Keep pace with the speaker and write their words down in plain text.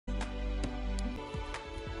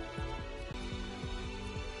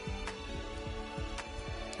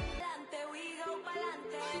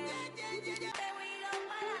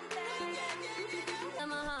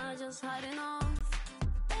hiding off,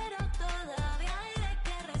 pero todavía hay de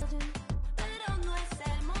qué resolver. Pero no es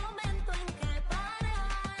el momento en que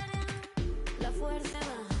parar. La fuerza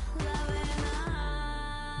va, la vena.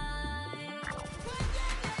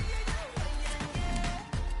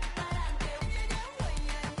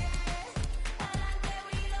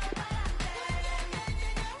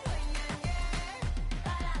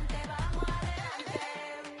 Pa'lante, vamos adelante.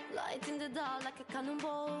 Light in the dark like a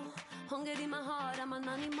cannonball. Hunger in my heart, I'm an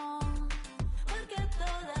animal. Porque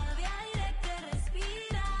todavía hay de que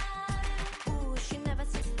respirar. Push, you never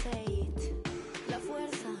hesitate. La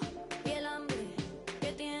fuerza y el hambre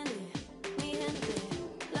que tiene mi gente.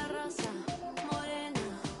 La raza morena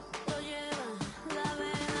lo lleva la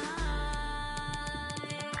vena.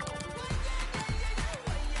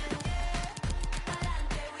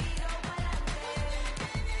 Pa'lante, we go, pa'lante.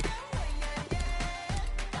 Pa'lante,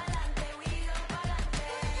 we go, pa'lante. Pa'lante, we go,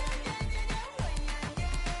 pa'lante.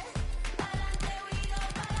 Pa'lante, vamos adelante. Pa'lante, we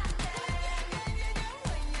go, pa'lante.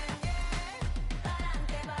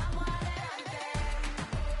 Pa'lante, vamos adelante.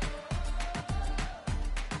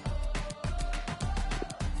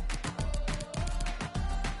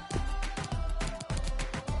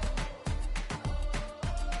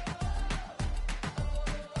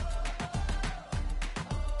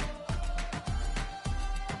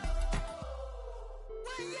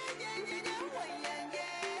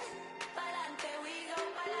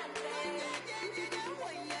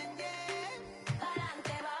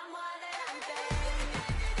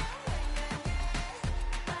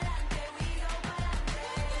 Pa'lante, we go, pa'lante.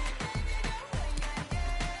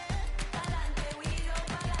 Pa'lante, we go,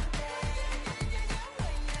 pa'lante.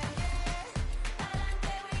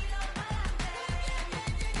 Pa'lante, we go, pa'lante.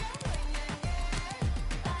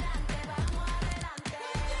 Pa'lante, vamos adelante.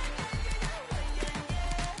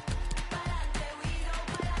 Pa'lante, we go,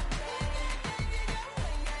 pa'lante.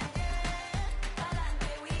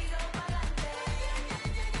 Pa'lante, we go, pa'lante.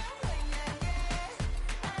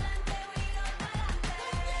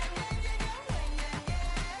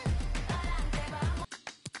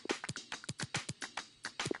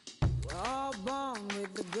 We're all born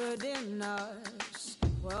with the good in us.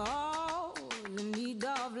 We're all in need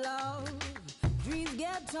of love. Dreams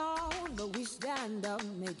get torn, but we stand up,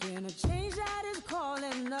 making a change that is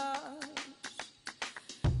calling us.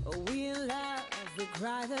 We laugh, we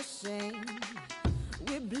cry the same.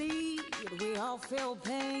 We bleed, we all feel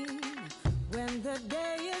pain. When the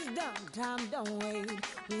day is done, time don't wait.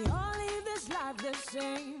 We all leave this life the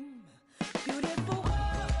same. Beautiful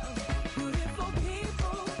world, beautiful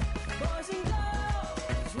people, boys and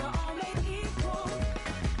girls, we're all made equal.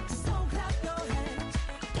 So clap your hands,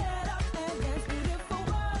 get up and dance. Beautiful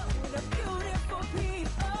world, with a beautiful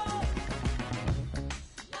people.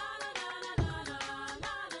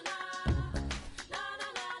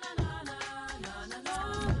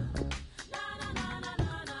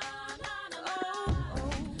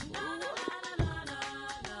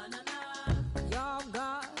 Your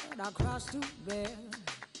God, our cross to bear.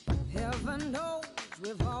 Heaven knows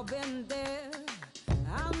we've all been there.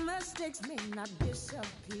 Our mistakes may not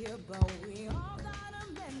disappear, but we all gotta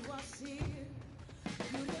mend what's here.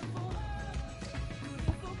 Beautiful world,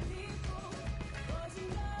 beautiful people, boys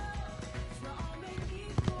and girls, we're all made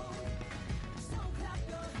equal. So clap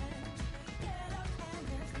your hands, get up and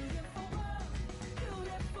dance. Beautiful world,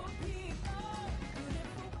 beautiful people,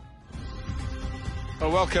 beautiful world.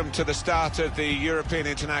 Well, welcome to the start of the European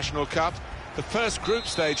International Cup, the first group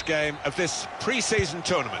stage game of this pre-season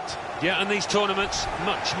tournament. Yeah, and these tournaments,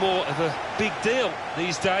 much more of a big deal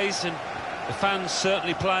these days, and the fans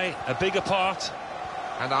certainly play a bigger part.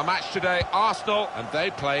 And our match today, Arsenal, and they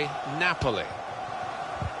play Napoli.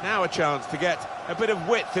 Now a chance to get a bit of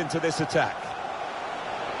width into this attack.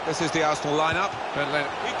 This is the Arsenal lineup.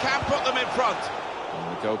 He can put them in front.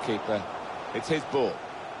 And the goalkeeper, it's his ball.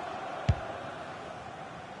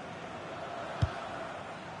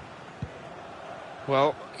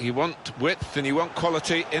 Well, you want width and you want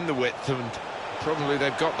quality in the width, and probably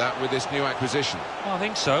they've got that with this new acquisition. Well, I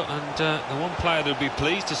think so, and the one player that would be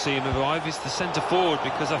pleased to see him arrive is the centre-forward,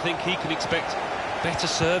 because I think he can expect better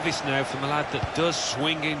service now from a lad that does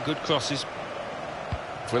swing in good crosses.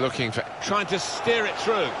 If we're looking for trying to steer it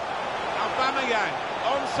through. Aubameyang,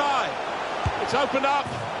 onside. It's opened up.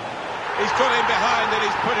 He's got in behind and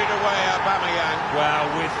he's put it away, Aubameyang. Well,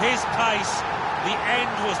 with his pace, the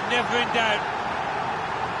end was never in doubt.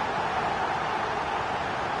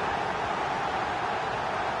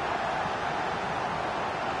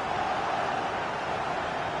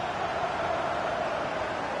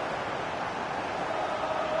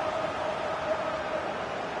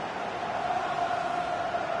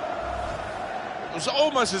 was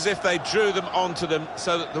almost as if they drew them onto them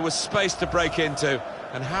so that there was space to break into,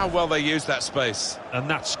 and how well they used that space. And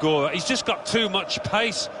that score, he's just got too much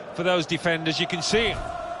pace for those defenders, you can see it.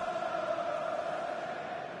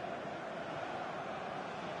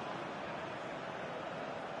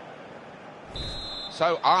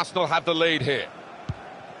 So Arsenal have the lead here.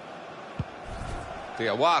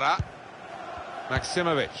 Diawara.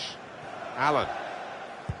 Maximovic. Allen.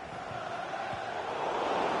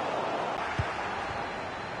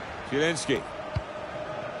 Zielinski.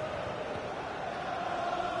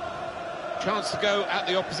 Chance to go at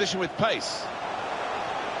the opposition with pace.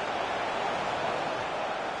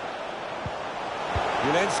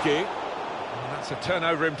 Zielinski. That's a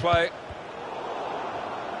turnover in play.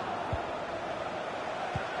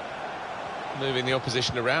 Moving the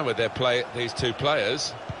opposition around with their play, these two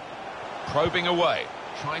players. Probing away,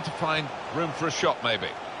 trying to find room for a shot maybe.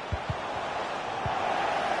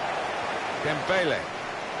 Dembele.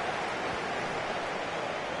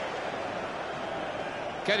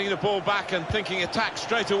 Getting the ball back and thinking attack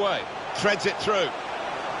straight away. Threads it through.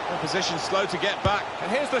 Opposition slow to get back.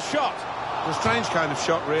 And here's the shot. A strange kind of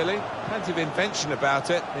shot, really. Plenty of invention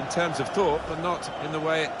about it in terms of thought, but not in the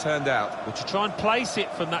way it turned out. But to try and place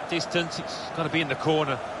it from that distance, it's got to be in the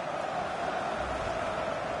corner.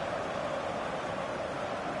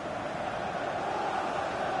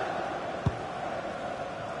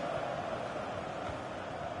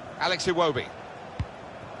 Alex Iwobi.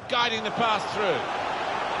 Guiding the pass through.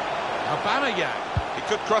 Aubameyang. He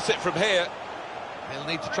could cross it from here. He'll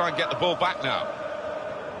need to try and get the ball back now.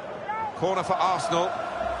 Corner for Arsenal.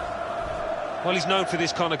 Well, he's known for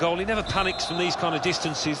this kind of goal. He never panics from these kind of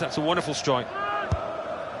distances. That's a wonderful strike.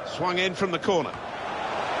 Swung in from the corner.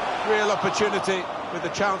 Real opportunity with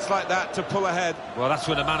a chance like that to pull ahead. Well, that's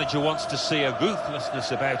when a manager wants to see a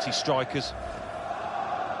ruthlessness about his strikers.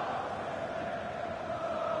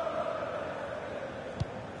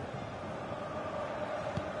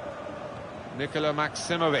 Nikola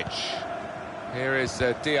Maximovic. Here is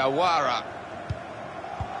Diawara.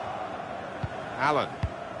 Allen.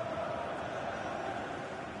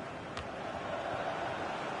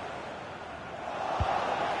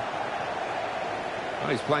 Well,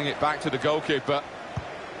 he's playing it back to the goalkeeper.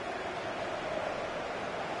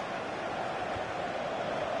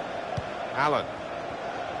 Allen.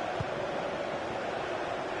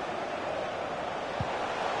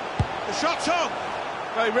 The shot's on!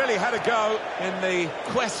 Well, he really had a go in the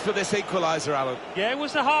quest for this equaliser, Alan. Yeah, it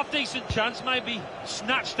was a half-decent chance, maybe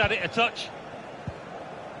snatched at it a touch.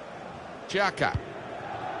 Xhaka.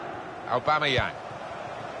 Aubameyang.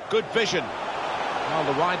 Good vision. Well,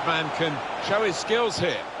 the wide man can show his skills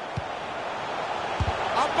here.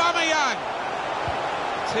 Aubameyang!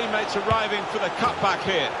 Teammates arriving for the cutback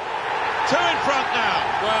here. Two in front now.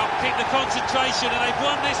 Well, keep the concentration and they've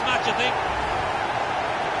won this match, I think.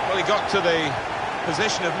 Well, he got to the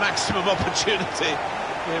position of maximum opportunity.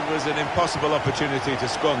 It was an impossible opportunity to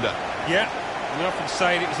squander. Yeah, we often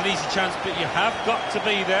say it was an easy chance, but you have got to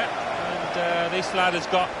be there. And this lad has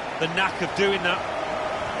got the knack of doing that.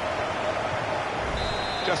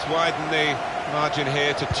 Just widen the margin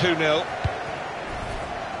here to 2-0.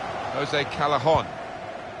 Jose Callajon.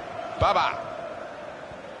 Baba.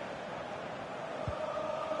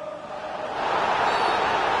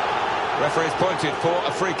 Referee's pointed for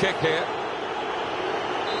a free kick here.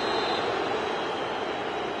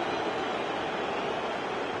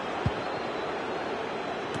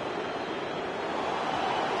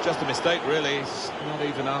 Just a mistake, really. He's not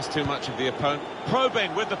even asked too much of the opponent.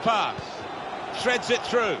 Probing with the pass. Threads it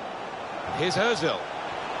through. Here's Ozil.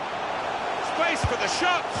 Space for the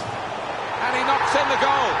shot. And he knocks in the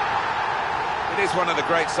goal. It is one of the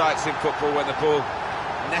great sights in football when the ball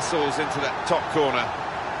nestles into that top corner.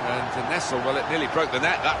 And to nestle, well, it nearly broke the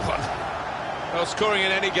net, that one. Well, scoring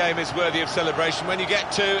in any game is worthy of celebration. When you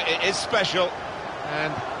get two, it is special.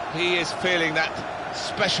 And he is feeling that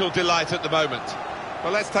special delight at the moment.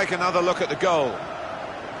 Well, let's take another look at the goal.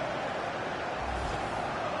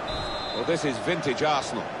 Well, this is vintage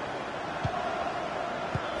Arsenal.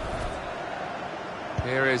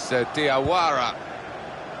 Here is Diawara.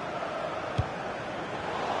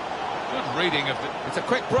 Good reading of the... It's a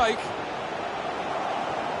quick break.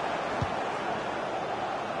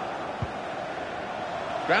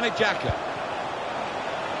 Granit Xhaka.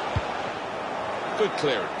 Good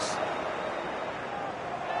clearance.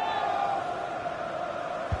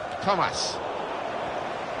 Thomas.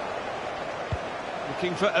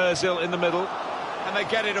 Looking for Ozil in the middle, and they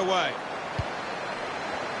get it away.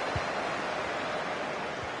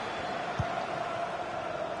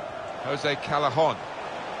 Jose Callajon.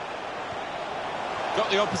 Got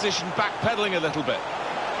the opposition backpedaling a little bit.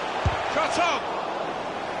 Shot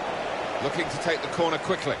on! Looking to take the corner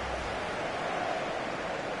quickly.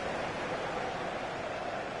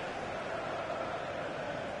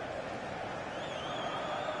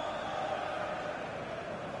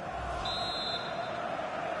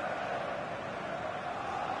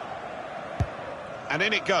 And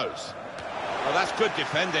in it goes. Well, that's good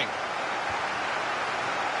defending.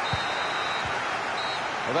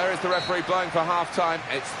 Well, there is the referee blowing for half-time.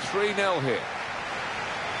 It's 3-0 here.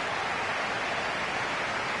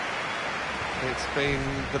 It's been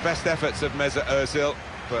the best efforts of Mesut Ozil,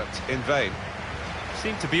 but in vain.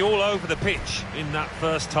 Seemed to be all over the pitch in that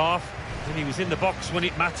first half. And he was in the box when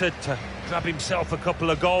it mattered to grab himself a couple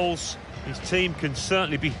of goals. His team can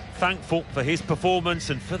certainly be thankful for his performance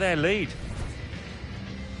and for their lead.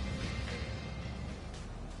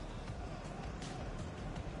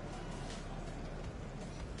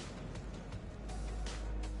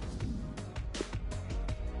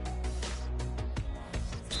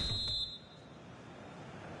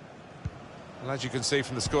 Well, as you can see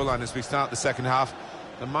from the scoreline as we start the second half,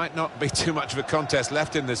 there might not be too much of a contest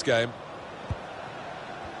left in this game.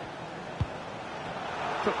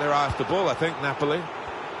 Took their eye off the ball, I think, Napoli.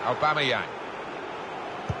 Aubameyang.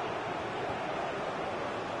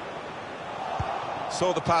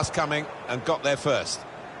 Saw the pass coming and got there first.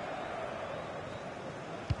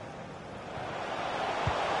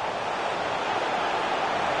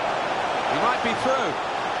 He might be through.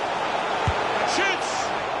 And shoots!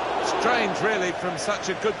 Strange, really, from such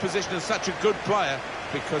a good position and such a good player,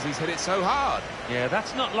 because he's hit it so hard. Yeah,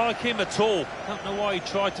 that's not like him at all. Don't know why he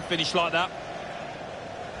tried to finish like that.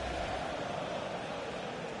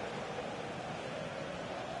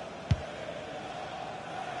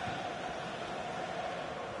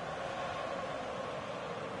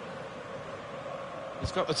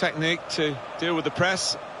 He's got the technique to deal with the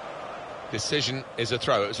press. Decision is a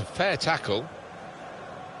throw. It was a fair tackle.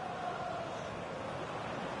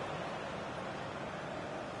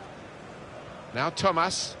 Now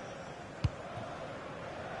Thomas.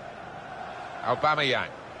 Aubameyang.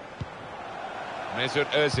 Mesut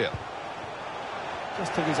Ozil.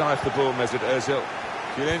 Just took his eye off the ball, Mesut Ozil.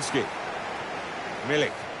 Zielinski.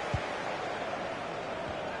 Milik.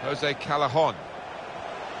 Jose Callajon.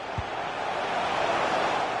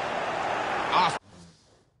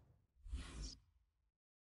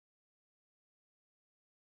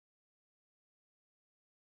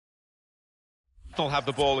 Arsenal have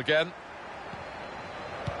the ball again.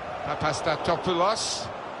 Papastatopoulos.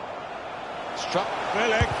 Struck.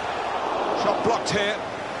 Milik. Shot blocked here.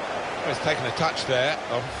 Well, he's taken a touch there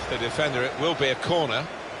of the defender. It will be a corner.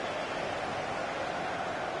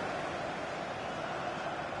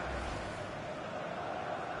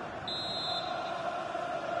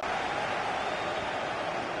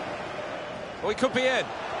 Well, he could be in.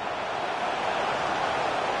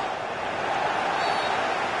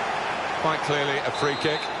 Quite clearly a free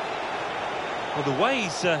kick. Well, the way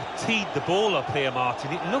he's teed the ball up here,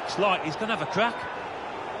 Martin, it looks like he's going to have a crack.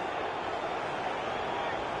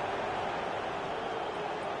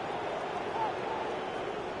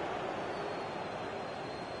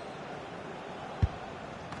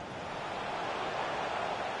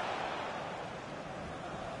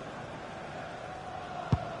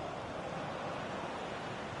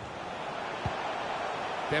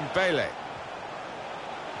 Dembele.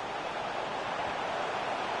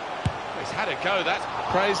 He's had a go. That's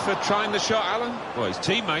praise for trying the shot, Alan. Well, his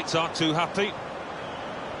teammates aren't too happy.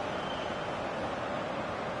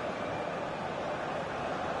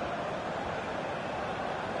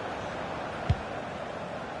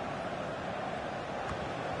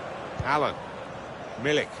 Alan.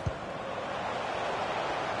 Milik.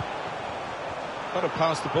 Got to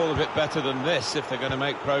pass the ball a bit better than this if they're going to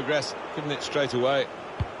make progress, giving it straight away.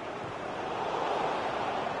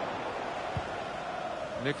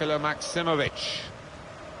 Nikola Maximovic.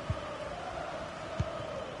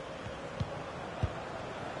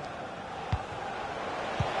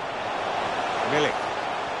 Milik.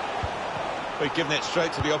 We're giving it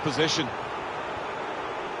straight to the opposition.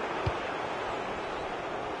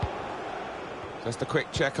 Just a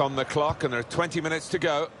quick check on the clock, and there are 20 minutes to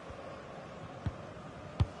go.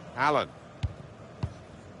 Allen.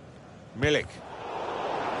 Milik.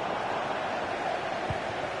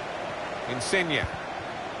 Insigne.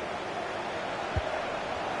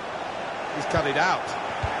 He's cut it out.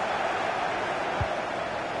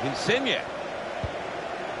 Insigne.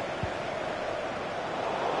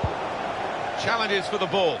 Challenges for the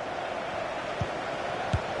ball.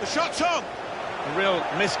 The shot's on. A real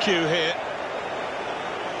miscue here.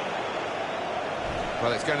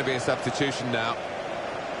 Well, it's going to be a substitution now.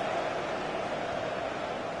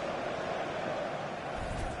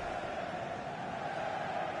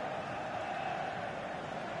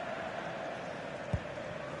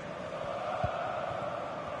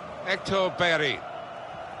 Hector Berry.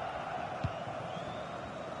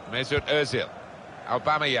 Mesut Ozil.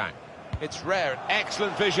 Aubameyang. It's rare.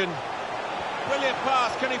 Excellent vision. Brilliant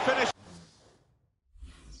pass. Can he finish?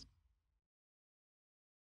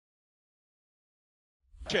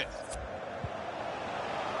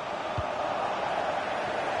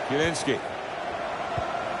 Zielinski.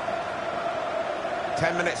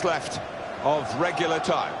 10 minutes left of regular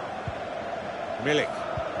time. Milik.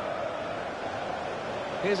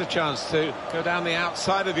 Here's a chance to go down the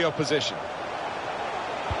outside of the opposition.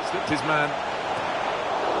 Slipped his man.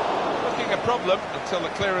 Looking a problem until the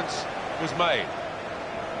clearance was made.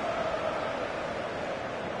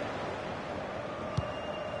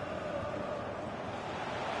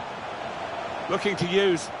 Looking to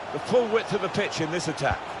use the full width of the pitch in this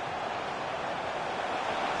attack.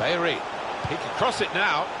 Bayeri. He can cross it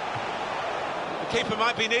now. The keeper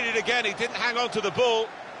might be needed again. He didn't hang on to the ball.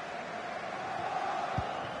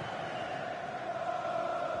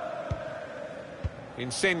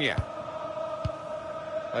 Insigne.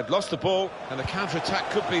 They've lost the ball and the counter-attack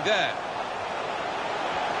could be there.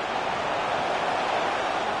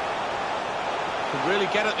 Can really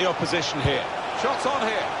get at the opposition here. Shots on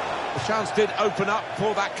here. The chance did open up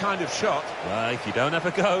for that kind of shot. Well, if you don't have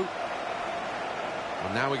a go.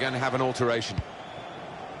 And now we're going to have an alteration.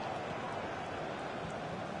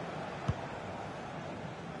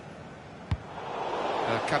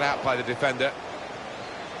 Cut out by the defender.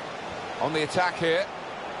 On the attack here.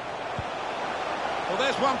 Well,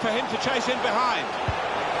 there's one for him to chase in behind.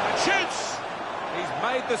 And shoots! He's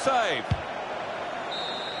made the save.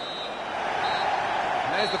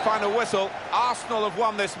 And there's the final whistle. Arsenal have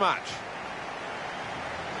won this match.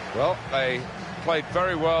 Well, they played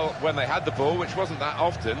very well when they had the ball, which wasn't that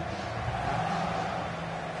often.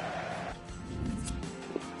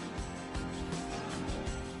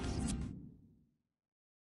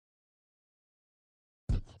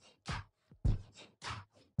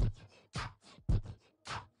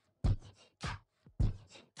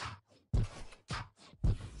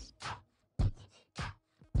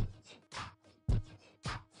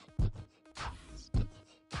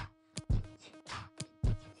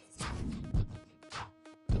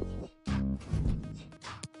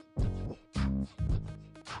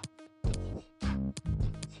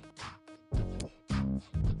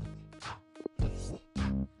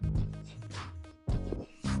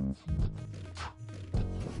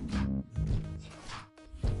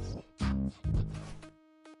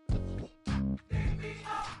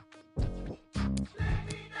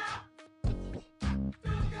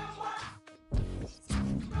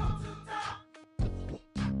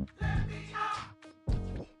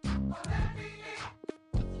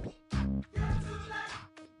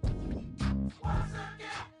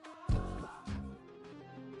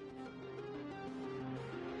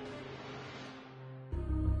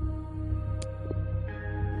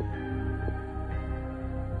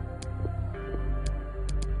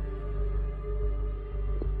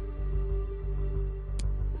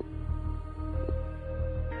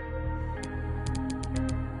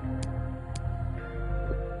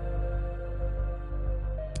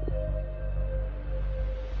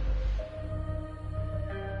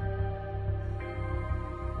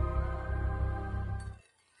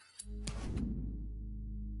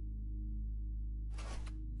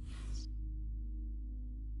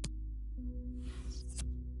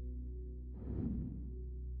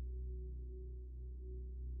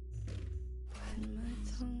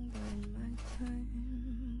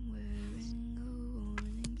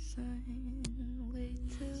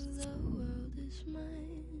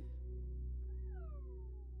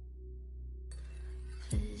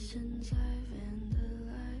 Visions I've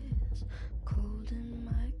vandalized, cold in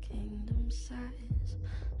my kingdom size,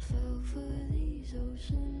 fell for these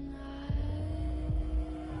ocean eyes.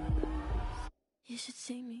 You should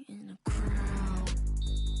see me in a crowd.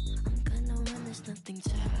 I'm gonna run, there's nothing to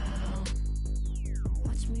help.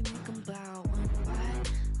 Watch me make them bow one by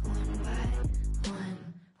one by one,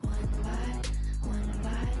 one by one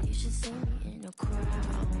by. You should see me in a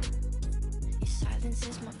crowd. Your silence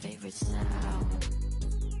is my favorite sound.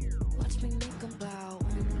 Watch me make them bow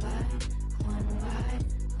one by one by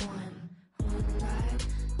one, one by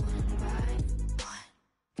one by one.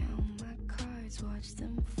 Count my cards, watch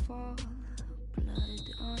them fall. Blood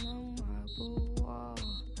on a marble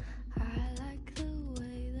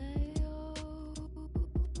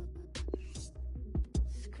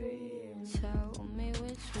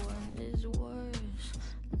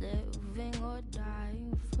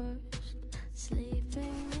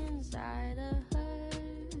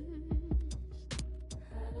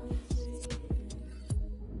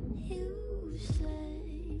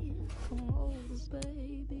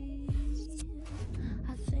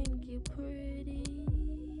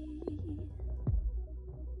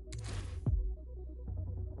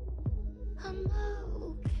I'm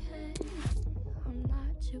okay. I'm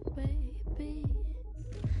not your baby.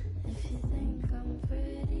 If you think I'm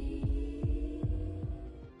pretty.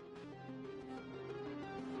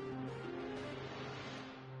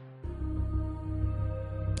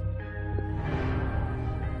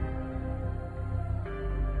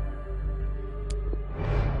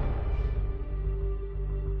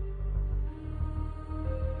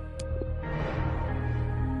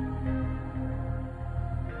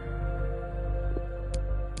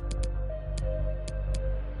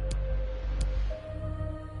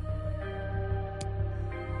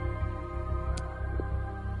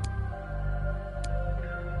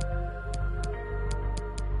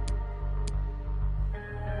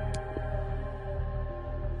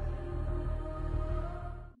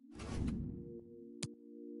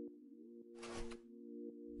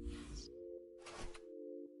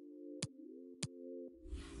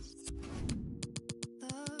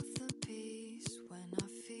 Love the peace when I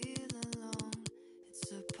feel alone.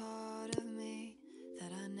 It's a part of me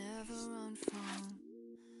that I never run from.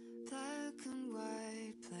 Black and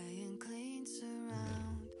white, playing clean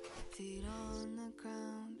surround. Feet on the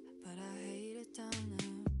ground, but I hate it down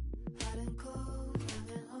there. Hot and cold, young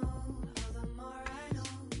and old. All the more I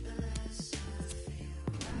know, the less I feel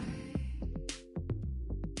right.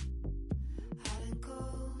 Hot and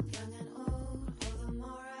cold, young and old. All the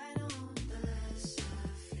more I know, the less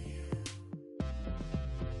I feel.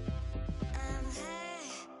 I'm high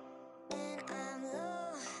and I'm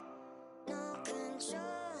low, no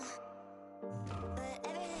control, but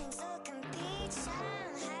everything's looking peach.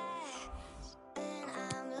 I'm high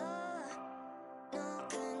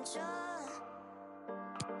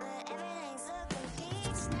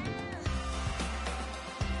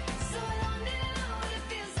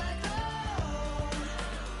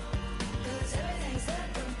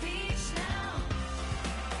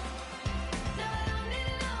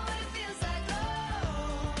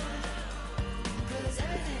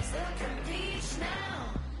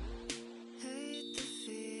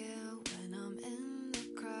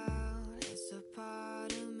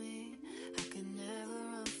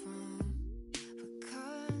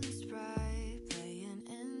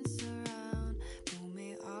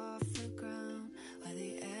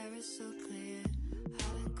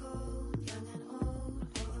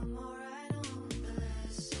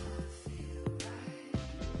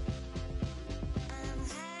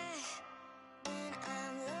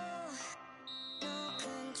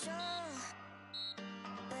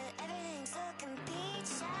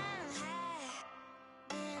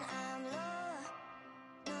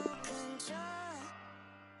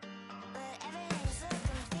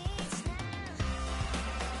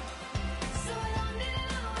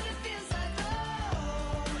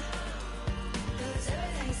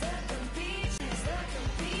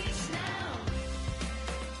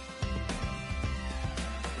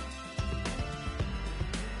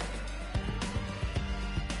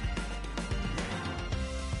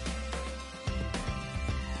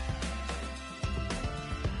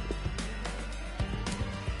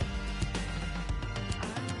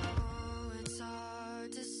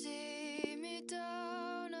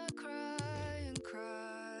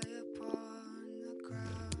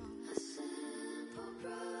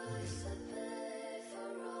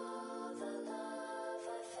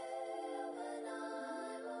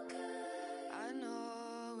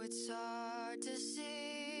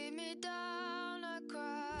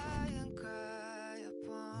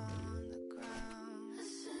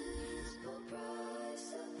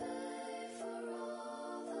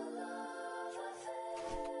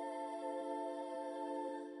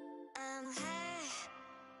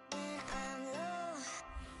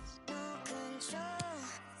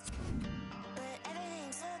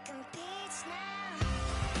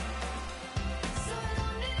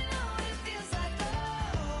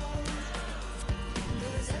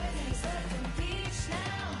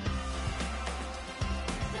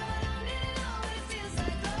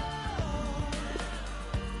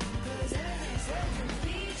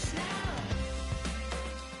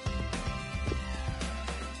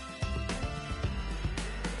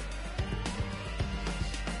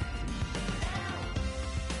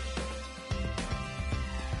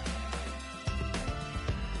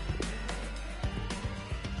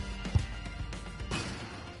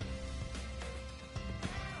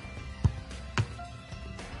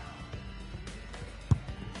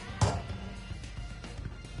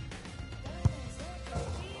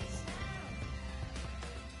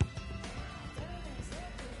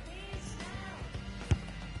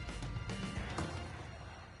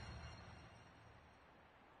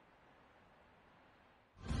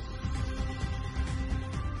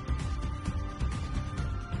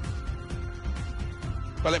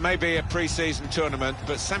Well, it may be a pre-season tournament,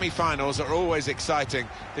 but semi-finals are always exciting.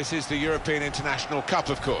 This is the European International Cup,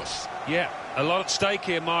 of course. Yeah, a lot at stake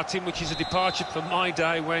here, Martin, which is a departure from my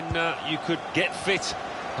day when you could get fit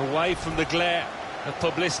away from the glare of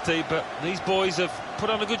publicity, but these boys have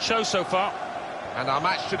put on a good show so far. And our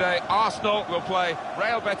match today, Arsenal will play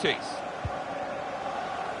Real Betis.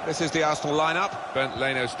 This is the Arsenal lineup. Bernd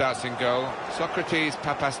Leno starts in goal. Socrates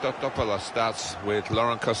Papastotopoulos starts with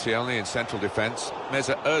Laurent Koscielny in central defence.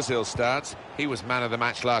 Mesut Ozil starts. He was man of the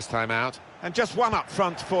match last time out. And just one up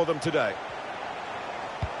front for them today.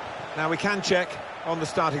 Now we can check on the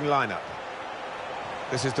starting lineup.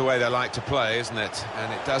 This is the way they like to play, isn't it?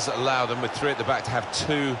 And it does allow them, with three at the back, to have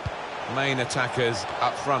two main attackers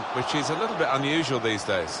up front, which is a little bit unusual these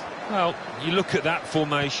days. Well, you look at that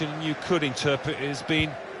formation, you could interpret it as being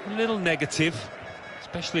a little negative,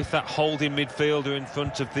 especially if that holding midfielder in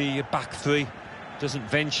front of the back three doesn't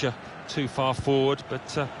venture too far forward.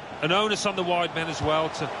 But an onus on the wide men as well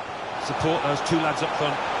to support those two lads up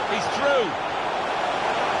front. He's through.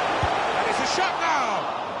 And it's a shot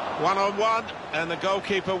now. 1-on-1, and the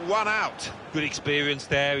goalkeeper one out. Good experience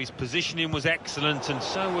there. His positioning was excellent, and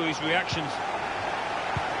so were his reactions.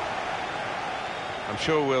 I'm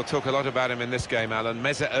sure we'll talk a lot about him in this game, Alan.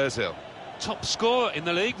 Mesut Ozil. Top scorer in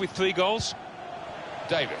the league with 3 goals.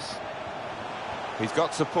 Davis. He's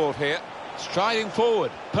got support here. Striding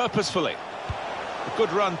forward, purposefully. A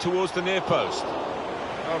good run towards the near post.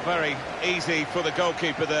 Oh, very easy for the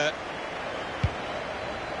goalkeeper there.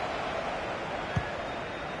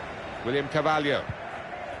 William Carvalho.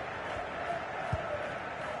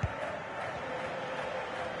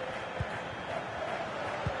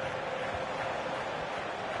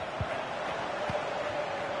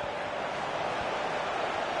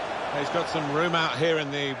 He's got some room out here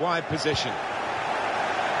in the wide position.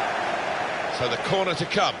 So the corner to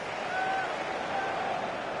come.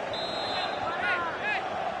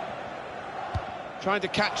 Trying to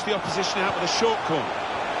catch the opposition out with a short corner.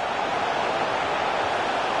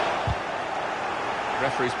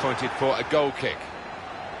 Referee's pointed for a goal kick.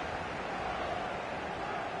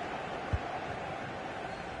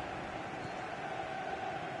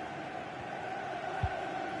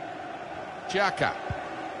 Xhaka.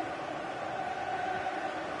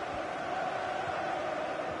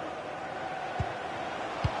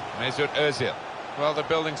 Mesut Ozil. Well, they're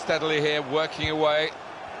building steadily here, working away.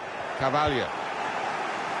 Carvalho.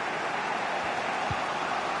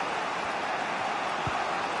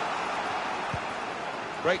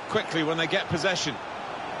 Break quickly when they get possession.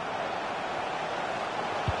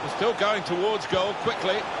 They're still going towards goal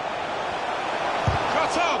quickly.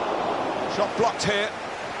 Shot on! Shot blocked here.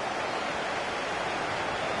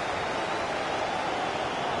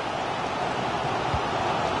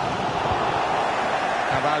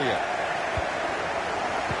 Carvalho.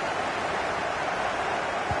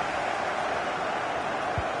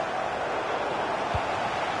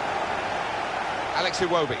 Alex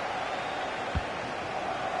Iwobi.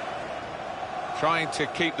 Trying to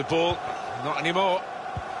keep the ball, not anymore.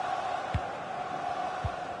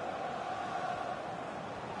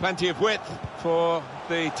 Plenty of width for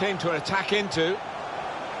the team to attack into.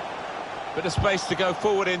 Bit of space to go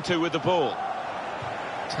forward into with the ball.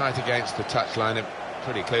 Tight against the touchline, and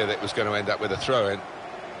pretty clear that it was going to end up with a throw-in.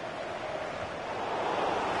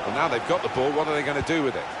 Well, now they've got the ball, what are they going to do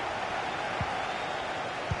with it?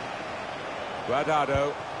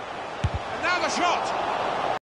 Guardado. And now the shot!